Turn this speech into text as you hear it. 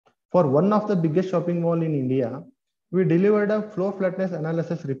For one of the biggest shopping mall in India, we delivered a floor flatness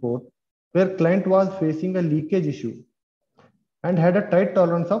analysis report where client was facing a leakage issue and had a tight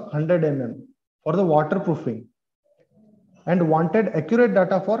tolerance of 100 mm for the waterproofing and wanted accurate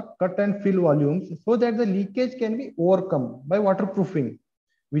data for cut and fill volumes so that the leakage can be overcome by waterproofing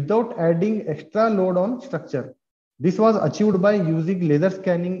without adding extra load on structure. This was achieved by using laser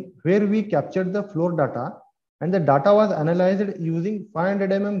scanning, where we captured the floor data and the data was analyzed using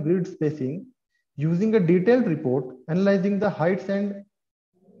 500 mm grid spacing. Using a detailed report analyzing the heights and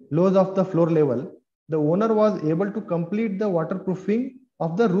lows of the floor level, the owner was able to complete the waterproofing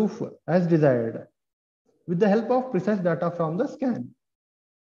of the roof as desired with the help of precise data from the scan.